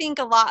don't think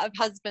a lot of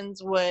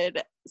husbands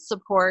would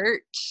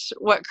support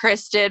what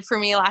Chris did for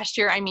me last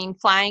year. I mean,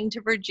 flying to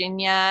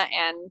Virginia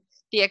and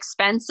the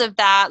expense of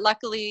that.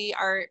 Luckily,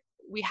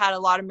 we had a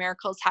lot of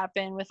miracles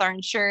happen with our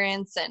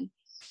insurance,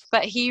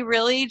 but he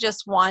really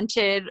just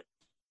wanted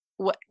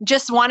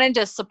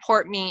to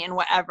support me in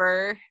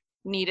whatever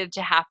needed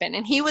to happen.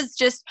 And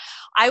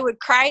I would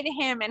cry to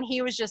him and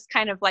he was just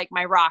kind of like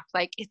my rock,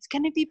 like, it's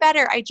going to be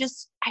better. I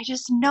just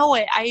know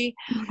it. I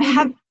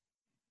have,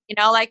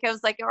 I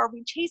was like, are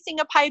we chasing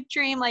a pipe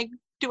dream? Like,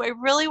 do I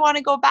really want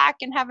to go back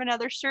and have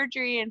another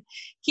surgery? And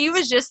he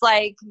was just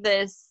like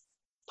this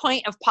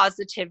point of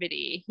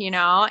positivity,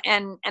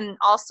 and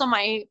also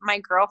my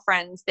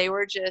girlfriends, they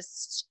were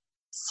just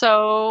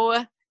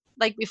so,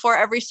 like, before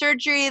every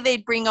surgery,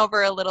 they'd bring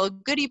over a little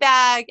goodie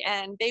bag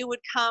and they would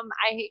come.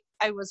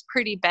 I was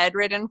pretty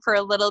bedridden for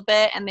a little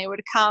bit, and they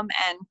would come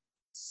and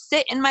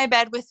sit in my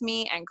bed with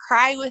me and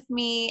cry with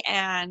me.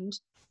 And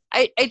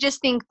I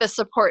just think the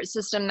support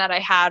system that I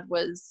had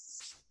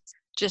was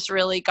just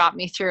really got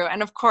me through.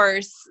 And of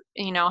course,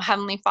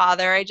 Heavenly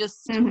Father,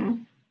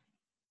 Mm-hmm.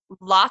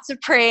 lots of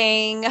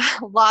praying,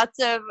 lots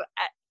of,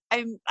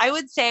 I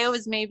would say I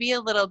was maybe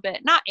a little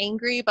bit not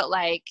angry, but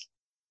like,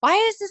 why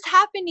is this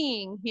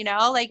happening?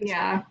 Like,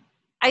 Yeah.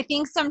 I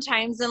think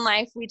sometimes in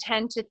life we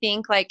tend to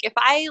think like, if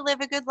I live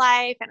a good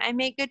life and I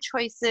make good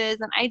choices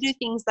and I do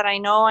things that I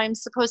know I'm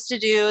supposed to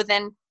do,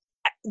 then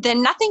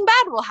nothing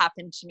bad will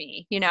happen to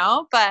me,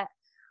 But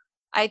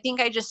I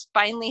think I just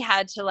finally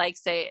had to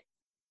say,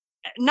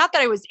 not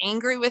that I was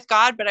angry with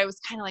God, but I was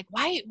kind of like,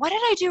 why, what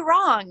did I do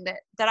wrong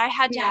that I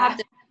had to have Yeah.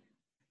 this,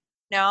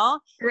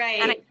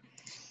 And Right.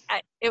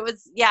 it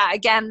was, yeah,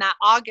 again, that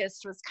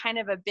August was kind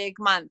of a big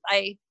month.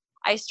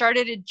 I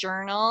started a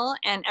journal,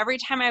 and every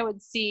time I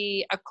would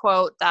see a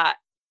quote that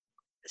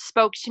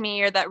spoke to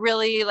me or that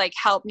really like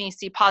helped me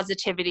see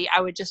positivity,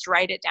 I would just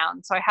write it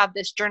down. So I have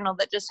this journal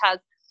that just has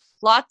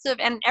lots of,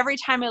 and every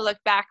time I look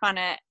back on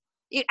it,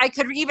 I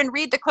could even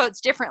read the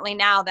quotes differently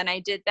now than I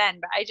did then,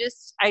 but I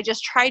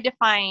just tried to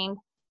find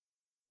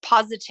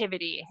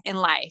positivity in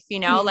life,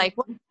 like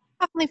what is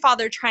Heavenly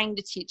Father trying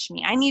to teach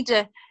me? I need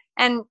to,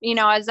 and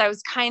as I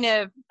was kind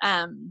of,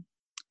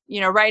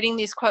 writing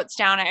these quotes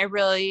down,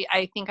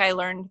 I think I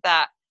learned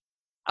that,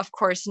 of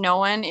course, no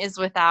one is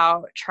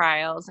without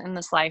trials in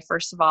this life,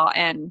 first of all.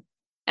 And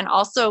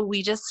also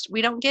we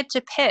don't get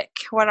to pick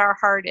what our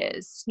heart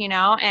is,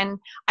 and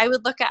I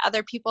would look at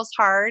other people's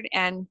heart,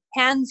 and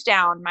hands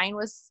down, mine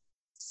was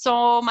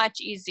so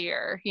much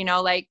easier,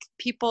 like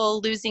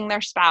people losing their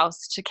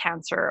spouse to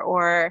cancer,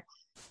 or,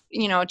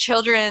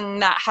 children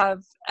that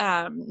have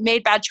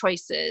made bad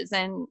choices,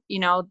 and,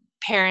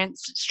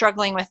 parents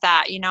struggling with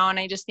that, and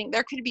I just think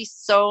there could be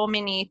so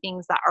many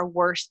things that are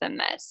worse than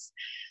this.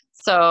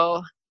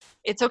 So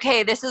it's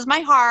okay. This is my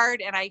heart,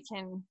 and I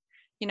can,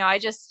 I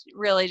just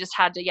really just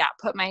had to,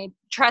 put my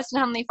trust in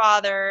Heavenly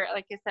Father,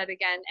 like I said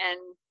again,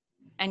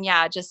 and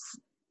just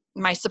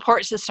my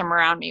support system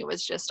around me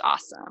was just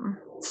awesome.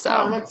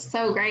 So that's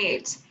so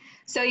great.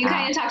 So you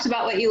kind of talked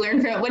about what you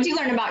learned what did you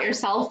learn about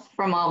yourself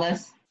from all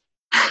this?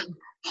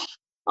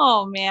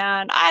 Oh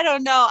man, I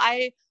don't know.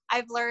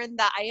 I've learned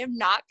that I am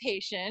not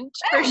patient,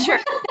 for sure.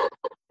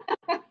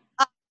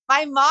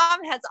 My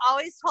mom has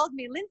always told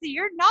me, Lindsey,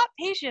 you're not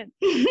patient.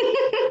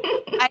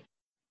 I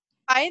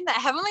find that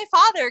Heavenly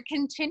Father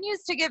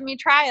continues to give me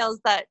trials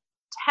that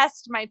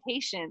test my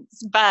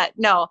patience, but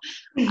no.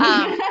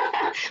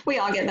 We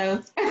all get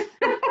those.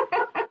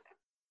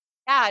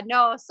 Yeah,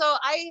 no. So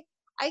I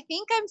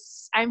think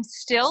I'm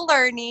still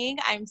learning.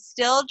 I'm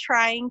still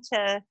trying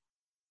to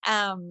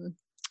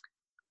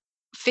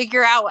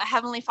figure out what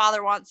Heavenly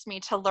Father wants me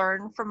to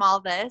learn from all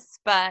this,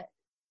 but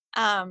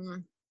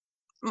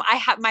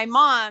my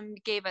mom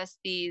gave us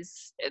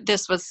these,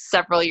 this was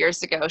several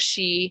years ago.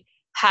 She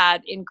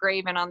had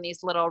engraven on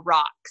these little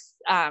rocks,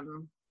 a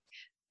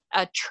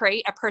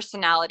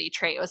personality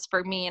trait. It was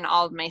for me and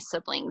all of my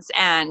siblings.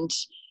 And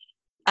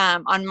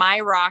on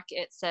my rock,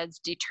 it says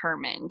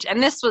determined.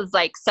 And this was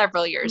like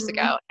several years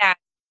ago. And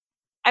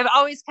I've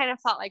always kind of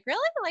felt like, really?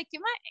 Like,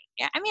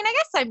 I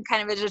guess I'm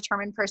kind of a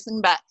determined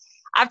person, but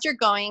after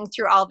going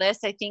through all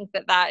this, I think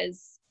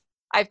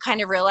I've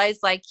kind of realized,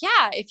 like,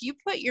 if you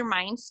put your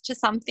minds to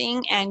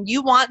something and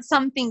you want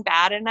something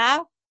bad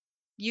enough,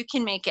 you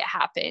can make it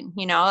happen.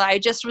 I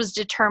just was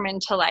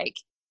determined to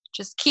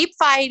just keep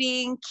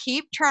fighting,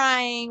 keep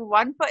trying,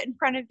 one foot in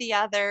front of the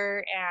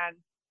other. And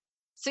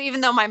so even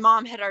though my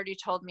mom had already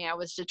told me I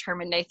was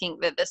determined, I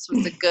think that this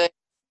was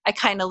I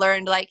kind of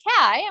learned,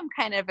 I am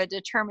kind of a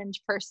determined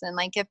person.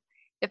 Like if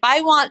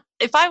I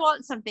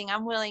want something,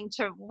 I'm willing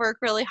to work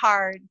really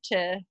hard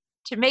to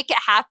make it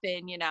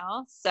happen,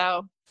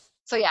 So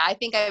yeah, I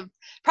think I've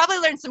probably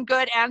learned some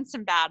good and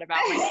some bad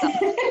about myself.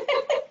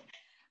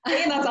 I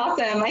mean, that's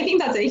awesome. I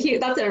think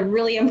that's a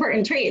really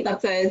important trait.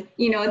 That's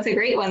it's a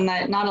great one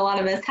that not a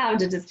lot of us have,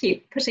 to just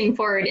keep pushing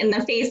forward in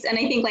the face. And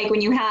I think when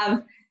you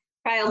have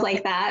trials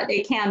like that,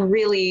 it can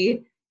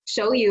really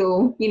show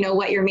you,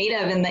 what you're made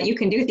of, and that you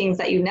can do things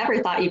that you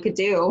never thought you could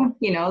do,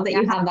 that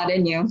you have that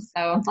in you.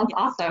 So that's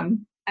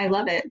awesome. I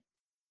love it.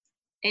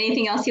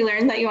 Anything else you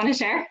learned that you want to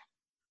share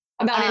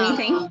about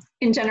anything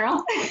in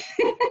general?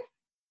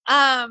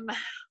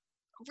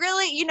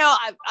 Really,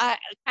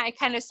 I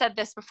kind of said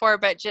this before,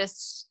 but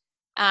just,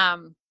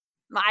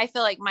 I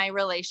feel like my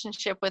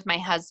relationship with my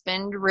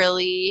husband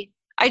really,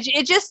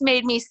 it just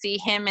made me see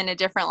him in a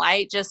different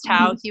light, just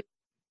how he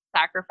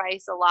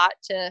sacrificed a lot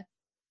to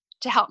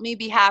help me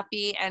be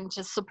happy and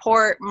to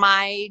support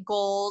my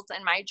goals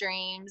and my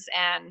dreams.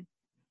 And,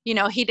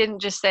 he didn't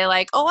just say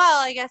oh,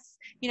 well, I guess,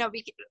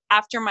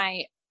 after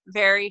my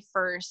very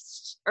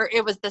first, or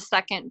it was the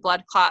second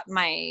blood clot,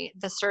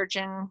 the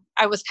surgeon,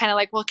 I was kind of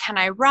well, can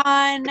I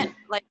run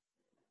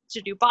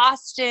to do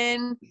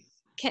Boston?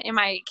 Can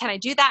I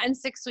do that in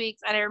 6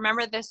 weeks? And I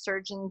remember the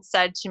surgeon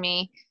said to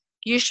me,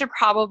 you should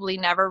probably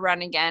never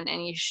run again,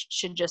 and you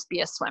should just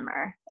be a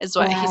swimmer, is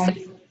what he said.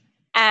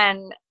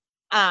 And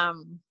I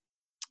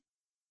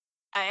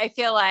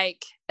feel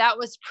like that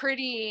was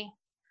pretty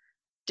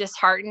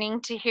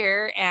disheartening to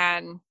hear.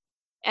 And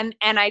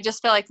I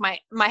just feel like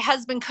my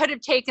husband could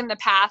have taken the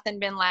path and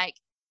been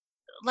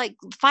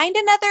find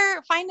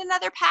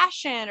another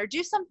passion, or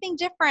do something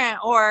different,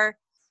 or,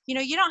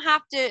 you don't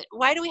have to,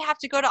 why do we have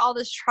to go to all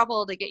this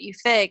trouble to get you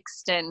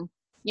fixed? And,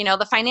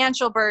 the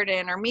financial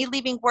burden, or me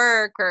leaving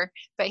work,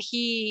 but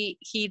he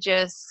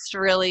just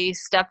really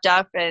stepped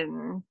up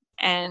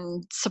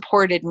and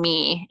supported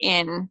me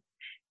in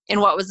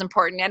what was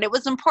important. And it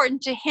was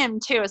important to him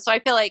too. So I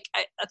feel like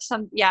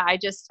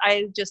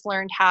I just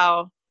learned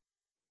how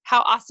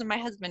awesome my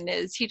husband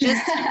is. He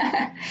just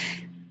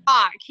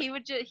he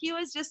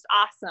was just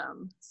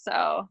awesome.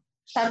 So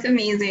That's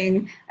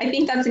amazing. I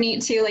think that's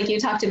neat too. Like you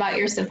talked about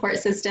your support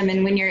system,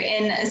 and when you're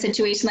in a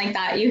situation like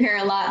that, you hear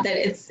a lot that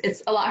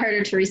it's a lot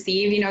harder to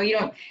receive.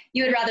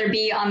 You would rather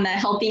be on the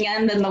helping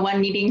end than the one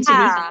needing to be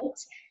Yeah.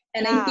 helped.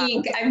 And I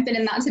think I've been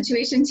in that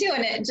situation too,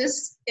 and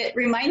it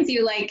reminds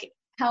you like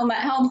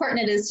how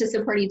important it is to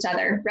support each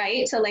other,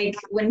 right? So like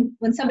when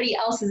somebody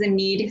else is in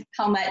need,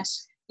 how much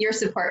your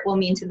support will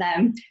mean to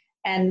them.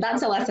 And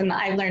that's a lesson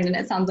that I've learned. And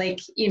it sounds like,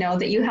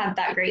 that you had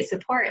that great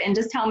support and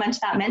just how much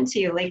that meant to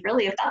you. Like,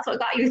 really, if that's what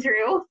got you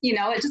through,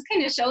 it just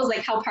kind of shows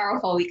like how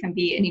powerful we can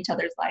be in each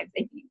other's lives,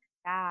 I think.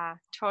 Yeah,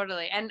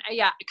 totally. And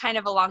kind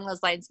of along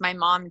those lines, my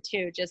mom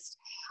too,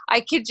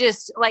 I could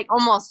just like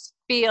almost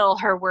feel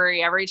her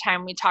worry every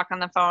time we talk on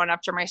the phone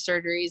after my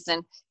surgeries.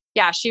 And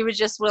yeah, she was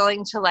just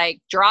willing to like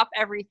drop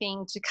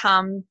everything to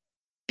come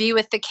be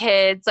with the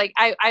kids. Like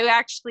I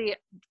actually,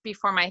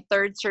 before my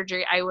third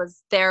surgery, I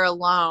was there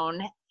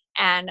alone.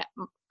 And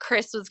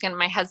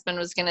my husband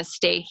was going to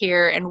stay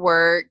here and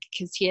work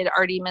because he had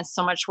already missed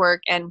so much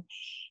work. And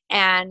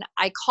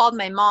I called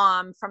my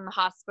mom from the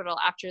hospital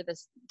after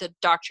the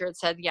doctor had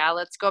said, yeah,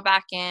 let's go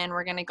back in.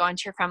 We're going to go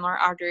into your femoral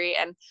artery.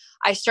 And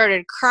I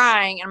started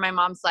crying. And my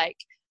mom's like,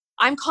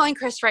 I'm calling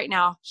Chris right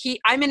now.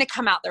 I'm going to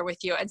come out there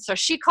with you. And so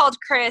she called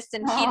Chris,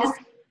 and he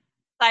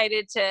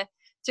decided to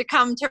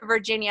come to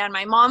Virginia, and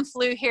my mom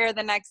flew here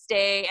the next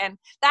day. And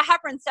that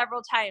happened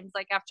several times.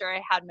 Like after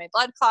I had my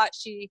blood clot,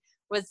 she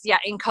was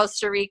in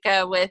Costa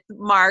Rica with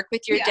Mark,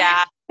 with your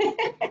dad.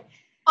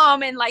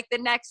 And like the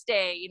next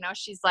day,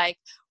 she's like,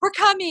 we're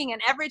coming.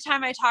 And every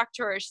time I talk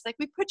to her, she's like,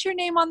 we put your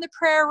name on the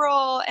prayer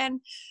roll. And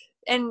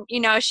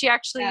she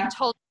actually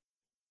told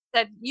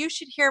that you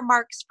should hear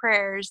Mark's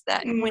prayers,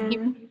 that when he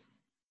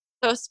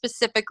so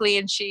specifically,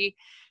 and she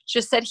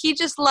just said, he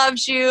just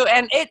loves you.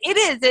 And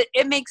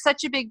it makes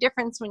such a big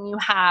difference when you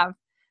have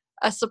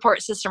a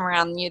support system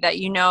around you that,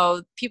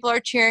 people are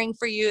cheering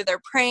for you.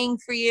 They're praying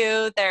for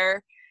you.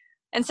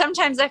 And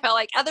sometimes I felt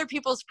like other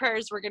people's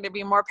prayers were going to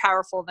be more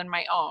powerful than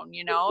my own,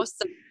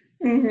 so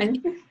I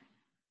think it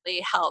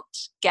really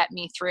helped get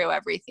me through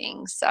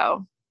everything.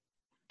 So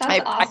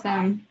that's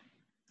awesome.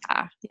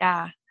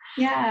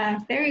 Yeah,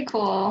 very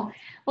cool.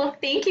 Well,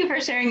 thank you for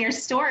sharing your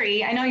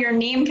story. I know your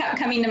name kept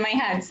coming to my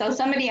head, so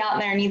somebody out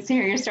there needs to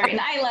hear your story. And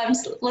I loved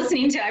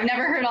listening to it. I've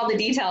never heard all the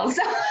details,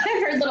 so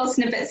I've heard little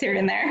snippets here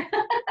and there.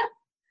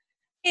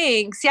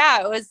 Thanks.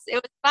 Yeah, it was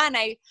fun.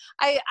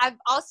 I've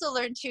also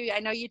learned too, I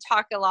know you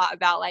talk a lot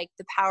about like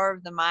the power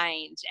of the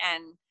mind,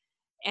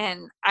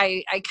 and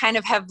I kind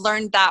of have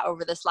learned that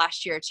over this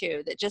last year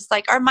too, that just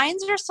like our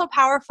minds are so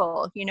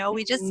powerful,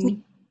 we just need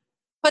to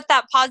put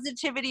that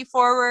positivity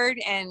forward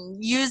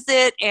and use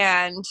it,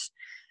 and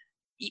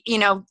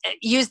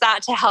use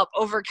that to help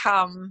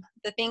overcome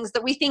the things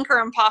that we think are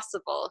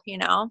impossible,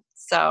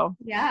 so.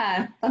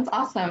 Yeah, that's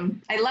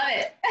awesome. I love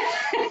it.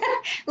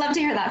 Love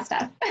to hear that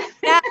stuff.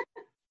 Yeah.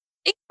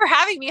 Thanks for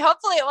having me.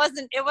 Hopefully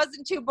it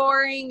wasn't too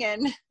boring.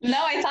 And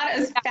no, I thought it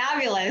was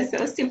fabulous. It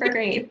was super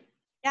great.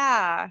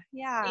 Yeah.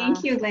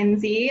 Thank you,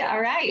 Lindsey. All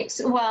right.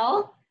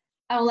 Well,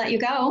 I'll let you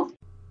go.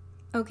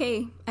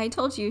 Okay, I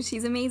told you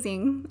she's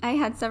amazing. I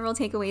had several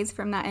takeaways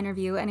from that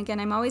interview. And again,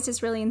 I'm always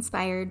just really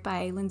inspired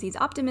by Lindsey's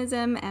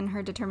optimism and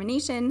her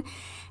determination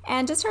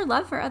and just her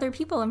love for other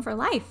people and for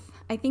life.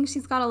 I think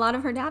she's got a lot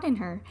of her dad in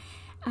her.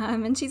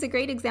 And she's a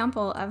great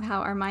example of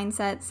how our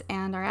mindsets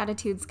and our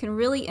attitudes can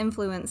really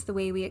influence the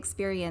way we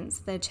experience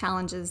the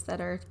challenges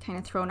that are kind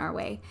of thrown our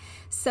way.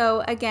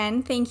 So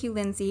again, thank you,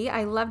 Lindsey.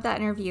 I loved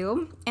that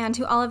interview. And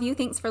to all of you,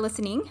 thanks for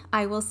listening.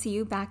 I will see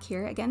you back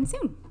here again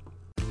soon.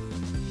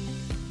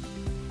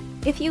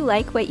 If you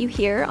like what you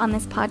hear on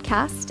this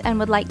podcast and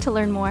would like to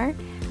learn more,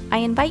 I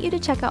invite you to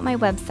check out my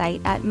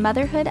website at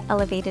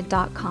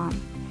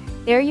motherhoodelevated.com.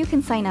 There you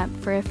can sign up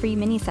for a free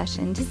mini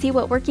session to see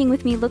what working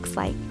with me looks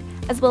like,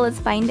 as well as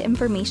find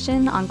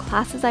information on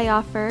classes I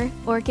offer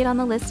or get on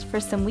the list for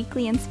some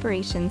weekly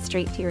inspiration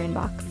straight to your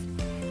inbox.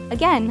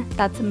 Again,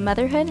 that's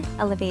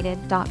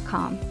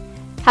motherhoodelevated.com.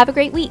 Have a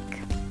great week.